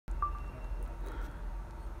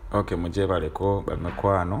Okay, mujebaleko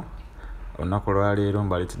bamakwano olunaku lwa leero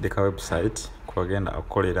mbalitidde ka website kwagenda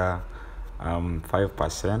okukolera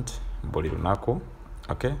 5% buli lunaku.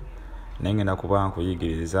 Okay, naye ngenda kuba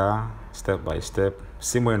nkuyigiriza step by step.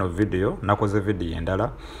 Simu eno video nakoze video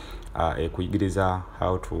endala ekuyigiriza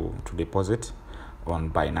how to deposit on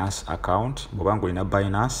Binance account. Bwobanga olina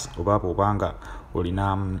Binance oba bwobanga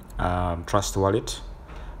olina Trust Wallet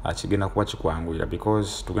kigenda kuba kikwanguyira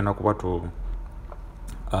because tugenda kuba to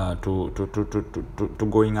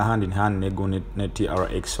going hand in hand ne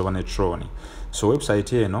TRX oba ne Tron. So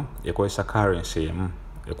website eno ekozesa currency emu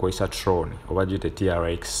ekozesa Tron oba gite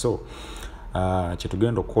TRX. So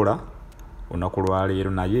kyetugenda okukola olunaku lwa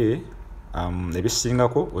leero naye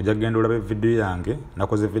ebisingako ojja kugenda olabe video yange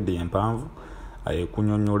nakoze video empanvu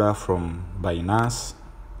kunyonyola from Binance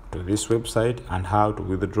to this website and how to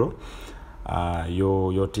withdraw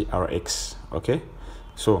your TRX. Okay,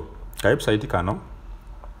 so ka website kano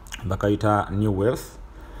bakaita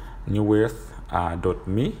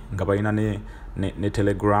newwealth.me nga balina ne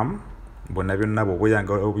Telegram bonna byonna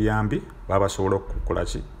bw'oyanga obuyambi baba basobola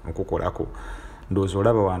okukolako. Ndowooza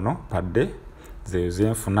olaba wano padde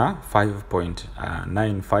zenfuna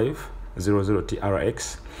 5.9500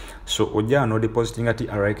 TRX. So ojja no depositinga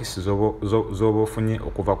TRX zoba ofunye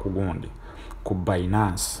okuva ku gundi ku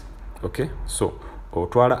Binance. Okay, so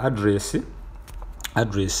otwala address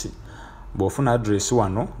bwofuna address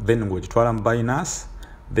wano then ng'ogitwala mu Binance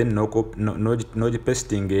then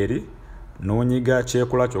n'ogipestinga eri n'onyiga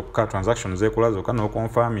kyekola kyokka transaction zekola zokka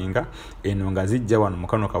n'oconfirminga eno nga zijja wano mu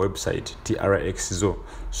kano ka website TRX zo.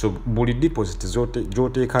 So buli deposit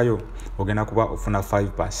gy'oteekayo ogenda kuba ofuna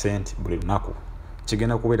 5% buli lunaku.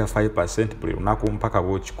 Kigenda kubeera 5% buli lunaku mpaka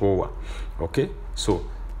bw'okikoowa. Okay, so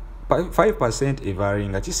 5%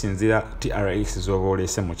 evaringa kisinzira TRX zoba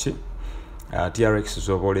olese muki TRX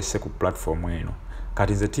zoba olese ku platform eno.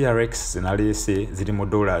 Kati nze TRX zinaleese ziri mu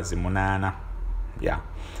 $8. Yeah,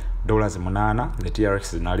 $8 the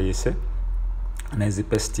TRX zinaleese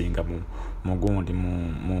nezipestinga mu gundi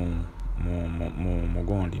mu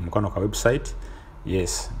gundi mu kano ka website.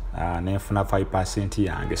 Yes, nefuna 5%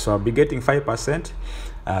 yange. So I'll be getting 5%.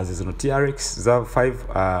 Zino TRX za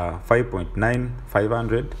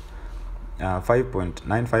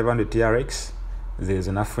 5.9500 TRX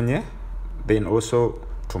zinafunye. Then also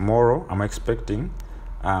tomorrow I'm expecting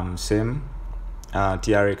same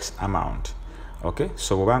TRX amount. Okay,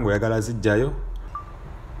 so bwobanga oyagala zijjayo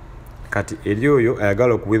kati eri oyo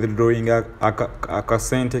ayagala okuwithdrawinga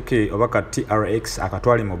akasente ke oba ka TRX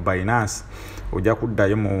akatwali mu Binance ojja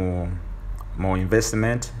kuddayo mu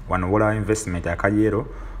investment wano wolaba investment akayero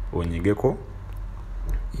onyigeko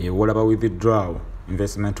wolaba withdraw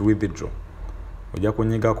investment withdraw ojja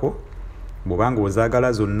kunyigako. Bwobanga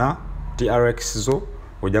ozaagala zonna TRX zo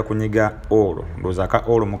ojja kunyiga all ndoza ka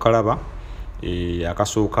all mukalaba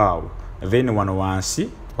akasooka awo. Then wano wansi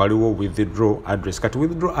waliwo withdraw address. Kati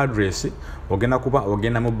withdraw address ogenda kuba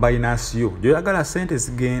ogenda mu Binance yo gyoyagala sente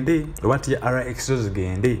zigende oba TRX zo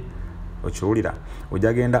zigende okiwulira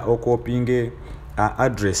ojja genda okopinge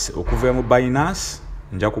address okuva mu Binance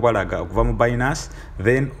nja kubalaga okuva mu Binance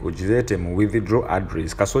then ogireete mu withdraw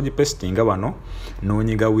address. Kasoji pastinga wano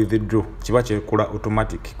n'onyiga withdraw kiba kyekola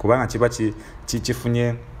automatic kubanga kiba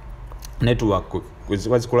kifunye network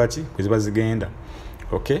kweziba zikola ki kweziba zigenda.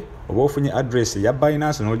 Okay, oba ofunye address ya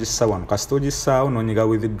Binance n'ogissa wano kasita ogissaawo n'onyiga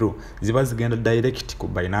withdraw ziba zigenda direct ku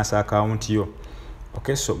Binance account yo.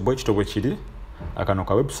 Okay, so bwe kito bwe kiri akano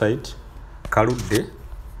ka website kaludde.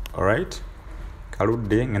 Alright,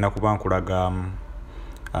 kaludde ngenda kuba nkulaga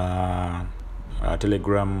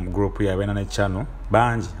Telegram group ya bena ne channel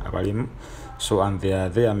banji abalimu. So and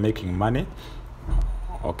they are making money.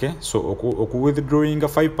 Okay, so oku withdrawing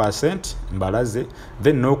 5% mbalaze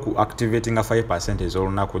then no ku activating 5%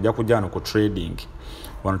 ezolunaku ojja kujja no ku trading.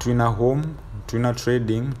 Wano tulina home, tulina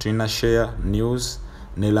trading, tulina share, news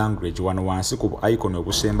ne language wano wansi ku icon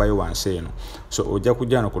okusembayo wansi eno. So ojja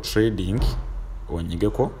kujja no ku trading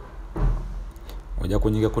onyigeko. Ojja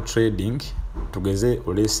kunyiga ku trading tugeze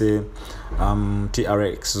olese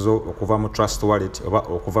TRX zo okuva mu Trust Wallet oba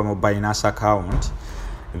okuva mu Binance account.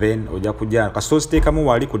 Then ojja kujja kasito ziteeka mu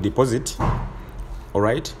wali ku deposit.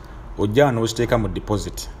 Alright, ojja no ziteeka mu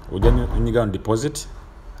deposit ojja nyiga on deposit.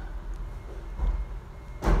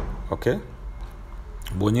 Okay,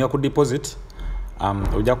 bwonyiga ku deposit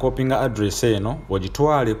ojja kopinga address eno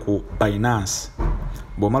ogitwale ku Binance.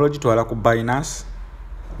 Bwomala ogitwala ku Binance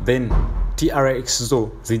then TRX zo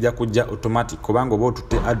zijja kujja automatic kubanga oba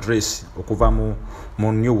otutte address okuva mu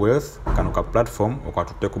New Wealth kano ka platform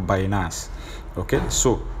okwatutte ku Binance. Okay,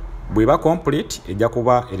 so bweba complete ejja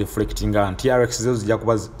kuba reflecting on TRX zo zijja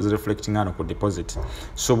kuba reflecting on ku deposit.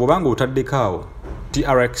 So bwobanga utaddekaawo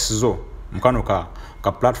TRX zo mukano ka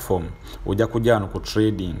platform ojja kujja no ku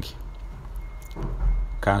trading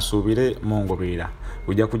kansubire mongoberera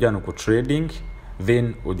ojja kujja no ku trading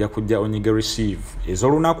then ojja kujja onyige receive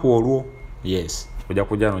ezolunaku olwo. Yes, ojja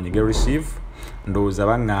kujja onyige receive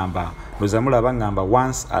ndoza mulaba ngamba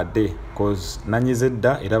once a day cause nanyize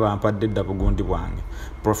dda era bampadde dda bugundi bwange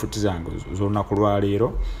profit zange zolunaku lwa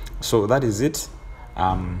leero. So that is it.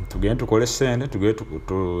 Tugende tukole sente, tugende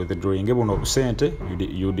to the drawing buno obusente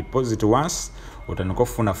you deposit once otandika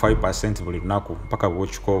okufuna 5% buli lunaku mpaka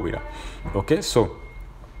bwokikowera. Okay, so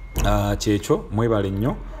kyekyo mwebale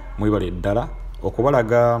nnyo, mwebale ddala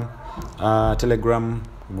okubalaga Telegram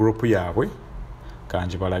group yaabwe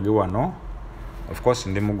kanji balage wano. Of course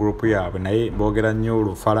ndi mu group yaabwe naye boogera nnyo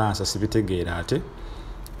Olufalansa sibitegeera ate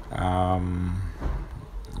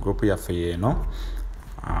group yaffe yeeno.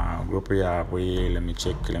 Group yaabwe let me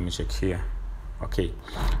check here. Okay,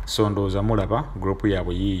 so ndowooza mulaba group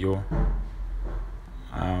yaabwe yiiyo.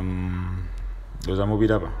 Ndowooza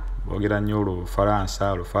mubiraba boogera nnyo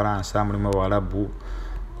Olufalansa mulimu Abawarabu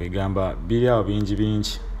kwegamba biri awo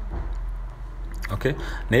bingi. Okay,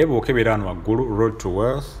 naye bwokebera wano waggulu road to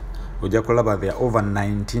wealth ojja kulaba there are over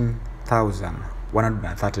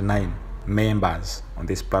 19,139 members on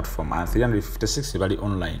this platform and 356 bali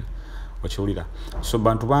online. Okiwulira, so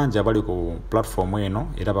bantu bangi abali ku platform eno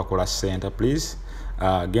era bakola sente. Please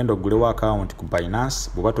genda ogulewo account ku Binance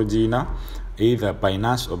bw'oba togiina either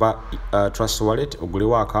Binance oba Trust Wallet,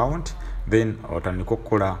 ogulewo account then otandika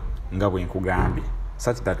okukola nga bwe nkugambye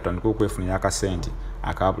such that otandika okwefunira akasente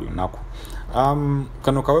aka buli lunaku.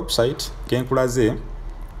 Kano ka website kenkulaze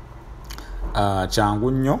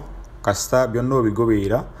kyangu nnyo kasita byonna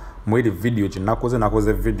obigoberera mweri video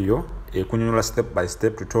nakoze video ekunyonyola step by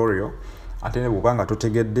step tutorial. Ate ne bw'obanga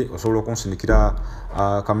totegedde osobola okunsindikira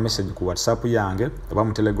ka message ku WhatsApp yange oba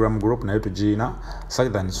mu Telegram group naye tugiina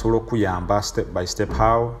such that nsobola okuyamba step by step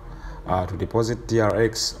how to deposit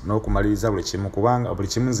TRX n'okumaliriza buli kimu kubanga buli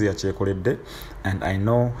kimu nze yakyekoledde and I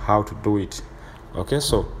know how to do it. Okay,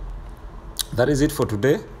 so that is it for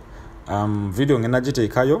today. Video ngenda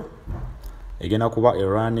giteekayo egenda kuba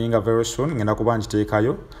running very soon. Ngenda kuba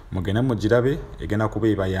ngiteekayo mugende mugirabe egenda kuba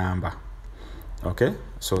ebayamba. Okay,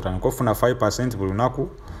 so otandika okufuna 5% buli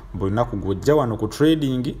lunaku gw'ojja wano ku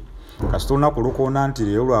trading kasita olunaku lukoona nti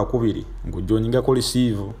leero lwakubiri ng'ojja onyigako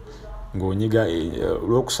receive ng'onyiga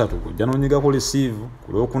olwokusatu gujja n'onyigako receive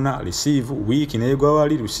ku lwokuna receive wiiki neegwa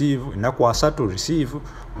wali receive ennaku asatu receive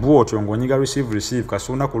bw'otyo ng'onyiga receive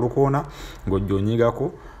kasita olunaku lukoona ng'ojja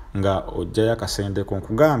onyigako nga ojjayo akasente ko.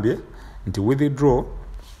 Nkugambye nti withdraw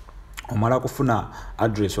omala kufuna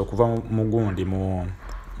address okuva mu gundi mu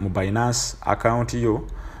Binance account yo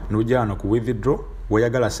n'ojja wano ku withdraw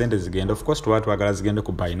weyagala sente zigenda. Of course twagala zigende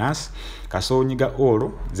ku Binance kasita onyiga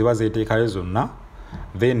all ziba zeteekayo zonna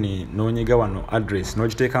then n'onyiga wano address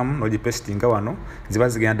n'ogiteekamu n'ogipestinga wano ziba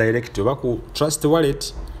zigenda direct oba ku Trust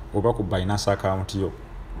Wallet oba ku Binance account yo.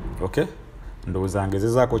 Okay, ndowooza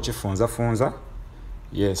ngezezaako kifunza.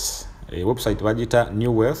 Yes, website bagita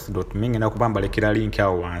newwealth.me ngenda kuba mbalekera link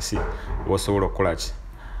awo wansi osobola okukola ki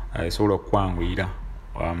esobola okukwanguyira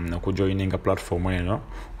okujoininga platform eno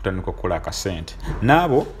kutandika okukola akasente.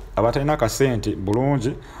 Naabo abatalina akasente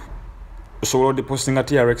bulungi osobola odepositinga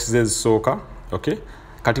TRX ezisooka. Okay,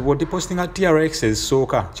 kati bw'odepositinga TRX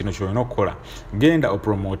ezisooka kino kyolina okukola genda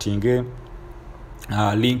opromoting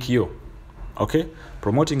link yo. Okay,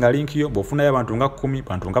 promoting a link yo bw'ofunayo abantu nga 10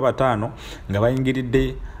 bantu nga 5 nga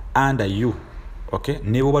bayingiridde under you. Okay,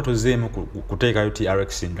 ne bw'oba tozeemu kuteekayo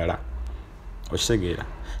TRX ndala okitegeera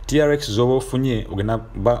TRX zoba ofunye ogenda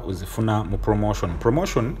ba uzifuna mu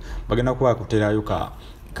promotion bagenda kuba kuterayo ka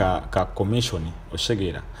commission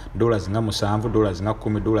okitegeera dollars nga 7 dollars nga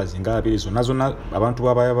 10 dollars nga 2 zonna abantu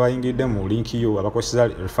baba bayingidde mu link yo abakoseza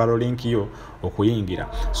referral link yo okuyingira.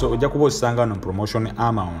 So ojja kuba osanga no promotion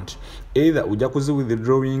amount either ojja kuzi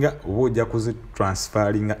withdrawing oba ojja kuzi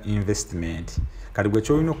transferring investment. Kati gwe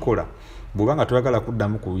kyolina okukola bw'obanga toyagala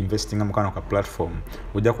kuddamu ku investinga mu kano ka platform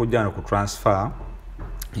ojja kujja no ku transfer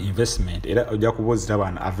investment era ojja kuba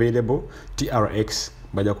oziraba available TRX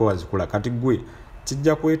bajja kuba bazikola. Kati gwe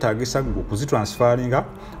kijja kwetaagisa gwe kuzitransferinga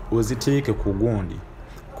oziteeke ku gundi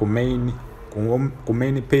ku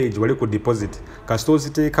main page wali ku deposit kasita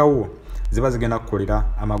oziteekawo ziba zigenda kukolera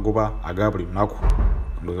amagoba aga buli lunaku.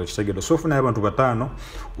 Ndozo kitegeera so ofuna abantu 5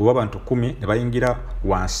 oba abantu 10 ne bayingira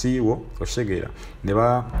wansi wo okitegeera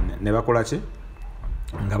ne bakola ki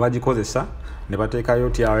nga bagikozesa ne bateekayo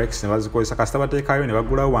TRX ne bazikozesa kasita bateekayo ne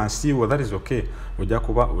bagulawo wansi wo, that is okay. Ojja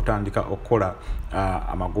kuba otandika okukola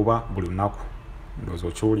amagoba buli lunaku, ndowooza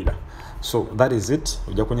okiwulira. So that is it.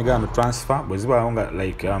 Ojja kunyiga no transfer bwe zibaawo nga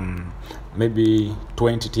like maybe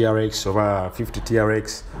 20 TRX oba 50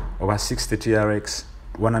 TRX oba 60 TRX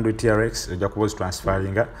 100 TRX, ojja kuba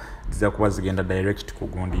transferringa, zijja kuba zigenda direct ku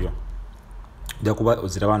gundi yo, ojja kuba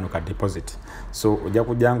oziraba no ka deposit. So ojja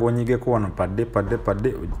kujja ng'onyigeko wano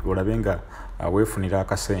padde olabe nga weefunira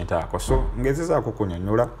akasente ako. So ngezezaako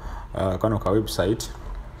kunyonnyola kano ka website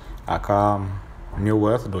aka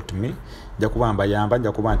newwealth.me. Ojja kuba mbayamba,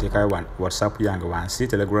 ojja kuba nteekayo WhatsApp yange wansi,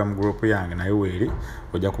 Telegram group yange nayo weeri,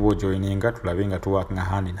 ojja kuba ojoininga tulabe nga tuworkinga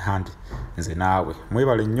hand in hand nze naawe.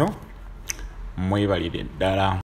 Mwebale nnyo, mwebalire ddala.